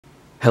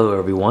Hello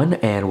everyone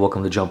and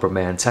welcome to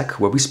Jumperman Tech,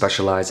 where we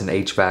specialize in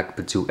HVAC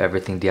but do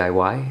everything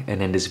DIY.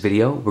 And in this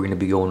video we're going to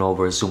be going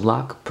over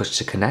ZoomLock PUSH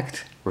to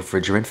Connect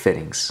Refrigerant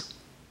Fittings.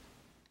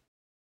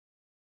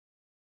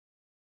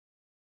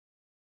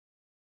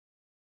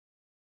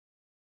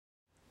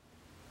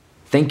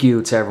 Thank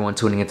you to everyone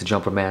tuning into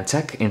Jumperman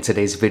Tech. In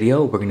today's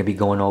video, we're going to be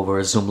going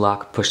over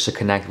ZoomLock PUSH to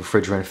Connect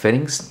Refrigerant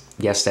Fittings.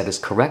 Yes, that is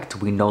correct.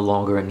 We no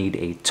longer need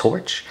a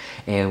torch,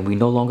 and we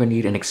no longer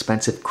need an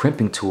expensive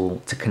crimping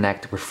tool to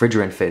connect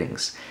refrigerant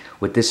fittings.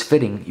 With this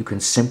fitting, you can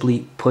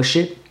simply push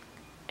it,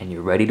 and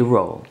you're ready to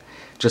roll.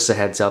 Just a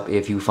heads up,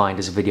 if you find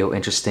this video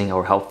interesting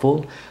or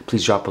helpful,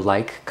 please drop a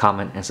like,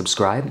 comment, and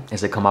subscribe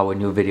as I come out with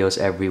new videos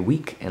every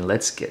week, and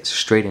let's get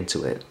straight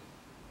into it.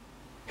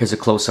 Here's a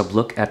close-up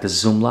look at the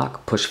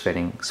ZoomLock PUSH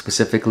fitting.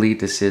 Specifically,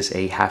 this is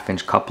a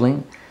 1/2-inch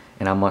coupling,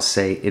 and I must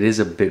say it is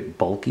a bit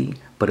bulky,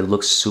 but it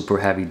looks super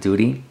heavy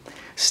duty.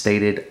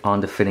 Stated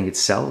on the fitting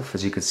itself,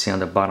 as you can see on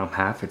the bottom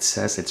half, it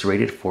says it's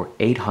rated for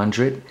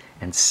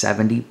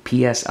 870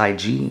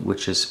 PSIG,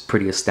 which is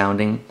pretty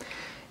astounding.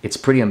 It's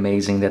pretty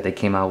amazing that they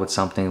came out with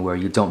something where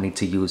you don't need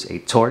to use a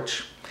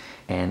torch,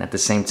 and at the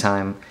same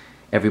time,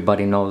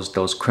 everybody knows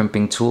those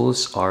crimping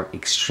tools are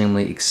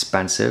extremely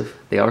expensive.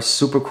 They are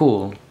super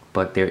cool,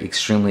 but they're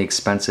extremely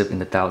expensive in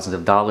the thousands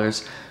of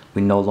dollars.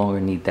 We no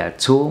longer need that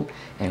tool,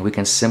 and we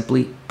can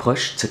simply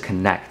push to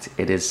connect.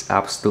 It is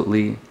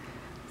absolutely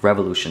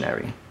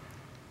revolutionary.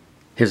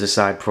 Here's a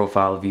side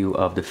profile view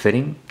of the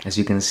fitting. As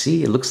you can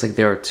see, it looks like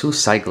there are two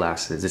side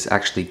glasses. It's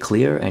actually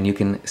clear and you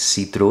can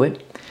see through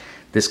it.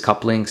 This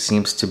coupling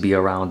seems to be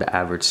around the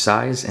average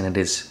size, and it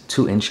is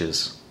 2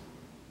 inches.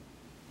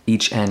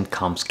 Each end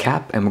comes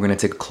capped, and we're going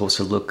to take a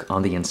closer look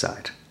on the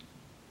inside.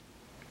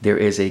 There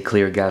is a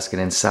clear gasket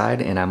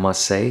inside, and I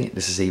must say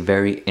this is a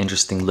very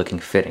interesting looking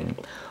fitting.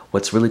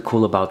 What's really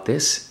cool about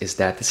this is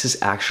that this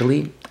is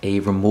actually a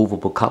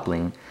removable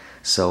coupling.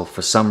 So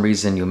for some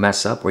reason you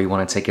mess up or you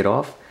want to take it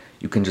off,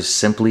 you can just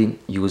simply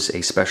use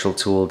a special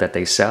tool that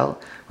they sell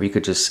where you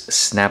could just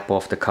snap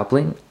off the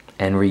coupling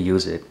and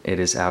reuse it. It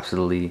is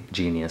absolutely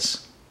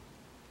genius.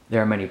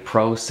 There are many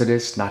pros to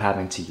this, not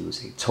having to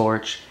use a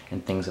torch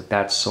and things of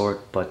that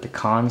sort, but the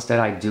cons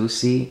that I do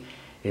see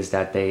is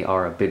that they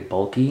are a bit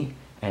bulky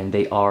and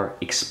they are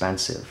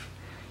expensive.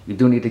 You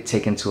do need to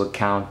take into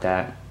account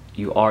that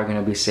you are going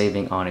to be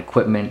saving on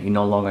equipment. You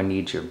no longer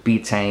need your B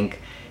tank,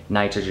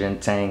 nitrogen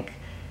tank,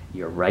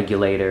 your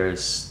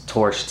regulators,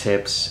 torch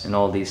tips, and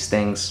all these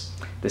things.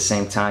 At the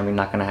same time, you're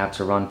not going to have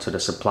to run to the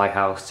supply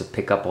house to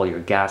pick up all your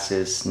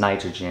gases,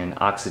 nitrogen,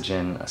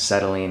 oxygen,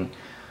 acetylene,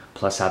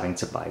 plus having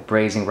to buy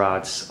brazing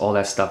rods. All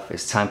that stuff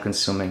is time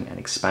consuming and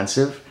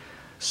expensive.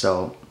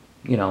 So,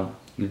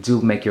 you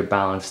do make your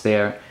balance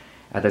there.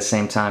 At the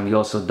same time, you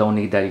also don't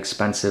need that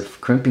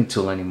expensive crimping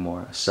tool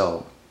anymore.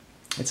 So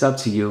it's up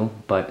to you,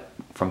 but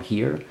from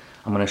here,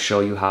 I'm going to show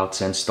you how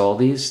to install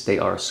these. They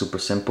are super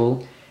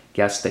simple.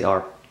 Yes, they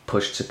are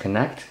push to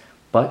connect,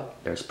 but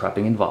there's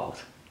prepping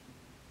involved.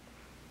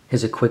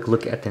 Here's a quick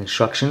look at the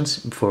instructions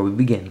before we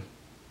begin.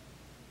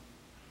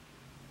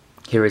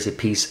 Here is a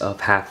piece of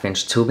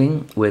 1/2-inch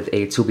tubing with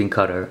a tubing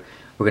cutter.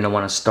 We're going to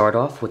want to start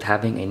off with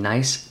having a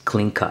nice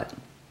clean cut.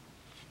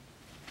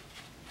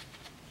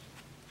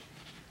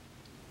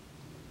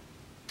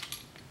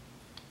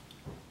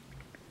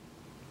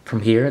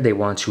 From here, they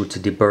want you to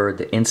deburr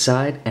the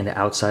inside and the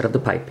outside of the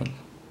piping.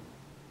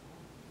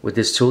 With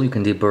this tool, you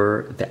can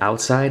deburr the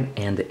outside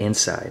and the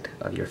inside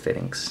of your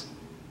fittings.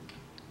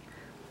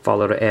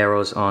 Follow the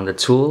arrows on the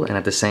tool and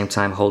at the same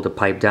time hold the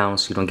pipe down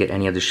so you don't get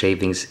any of the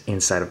shavings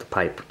inside of the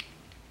pipe.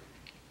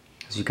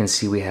 As you can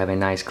see, we have a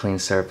nice clean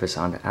surface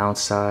on the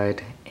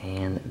outside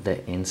and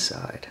the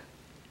inside.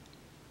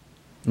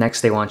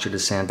 Next, they want you to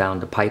sand down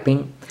the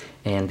piping,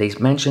 and they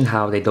mentioned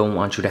how they don't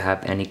want you to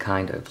have any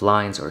kind of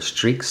lines or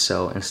streaks,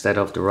 so instead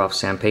of the rough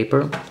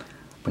sandpaper, I'm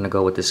going to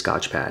go with the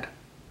Scotch pad.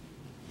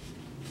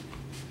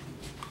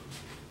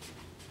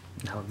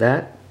 Now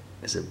that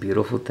is a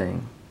beautiful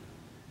thing.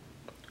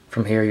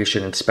 From here, you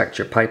should inspect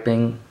your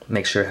piping,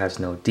 make sure it has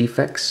no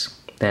defects.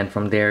 Then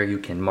from there, you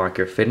can mark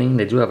your fitting.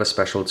 They do have a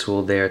special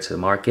tool there to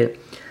mark it.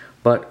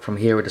 But from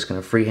here, we're just going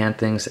to freehand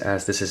things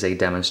as this is a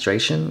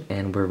demonstration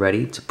and we're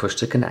ready to push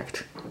to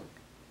connect.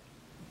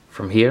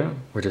 From here,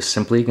 we're just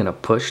simply going to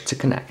push to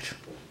connect.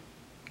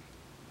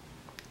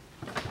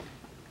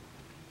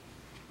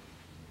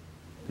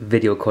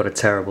 Video caught a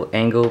terrible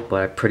angle,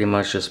 but I pretty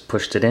much just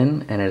pushed it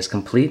in and it is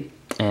complete.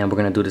 And we're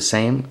going to do the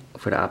same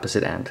for the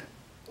opposite end.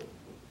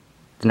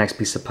 The next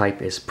piece of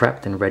pipe is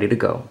prepped and ready to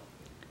go.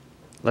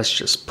 Let's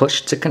just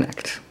push to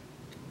connect.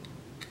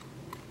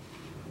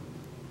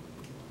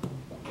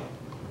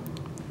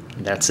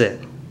 That's it.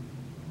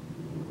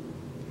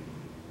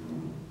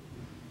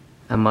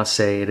 I must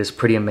say it is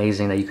pretty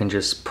amazing that you can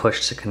just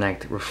push to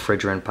connect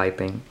refrigerant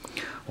piping.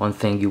 One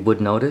thing you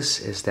would notice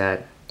is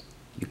that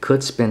you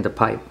could spin the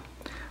pipe,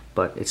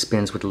 but it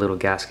spins with a little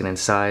gasket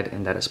inside,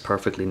 and that is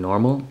perfectly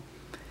normal.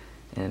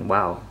 And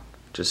wow,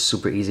 just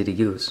super easy to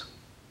use.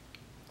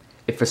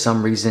 If for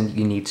some reason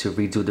you need to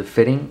redo the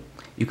fitting,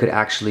 you could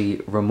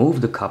actually remove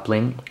the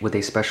coupling with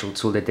a special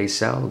tool that they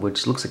sell,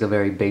 which looks like a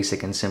very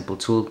basic and simple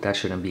tool that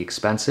shouldn't be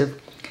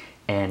expensive.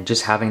 And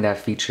just having that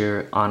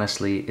feature,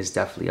 honestly, is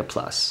definitely a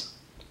plus.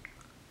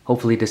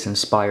 Hopefully this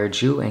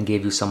inspired you and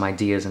gave you some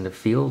ideas in the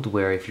field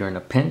where if you're in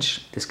a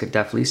pinch, this could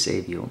definitely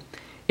save you.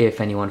 If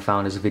anyone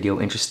found this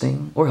video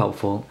interesting or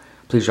helpful,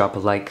 please drop a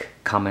like,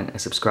 comment, and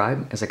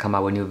subscribe as I come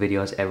out with new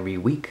videos every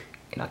week.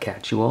 And I'll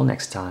catch you all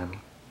next time.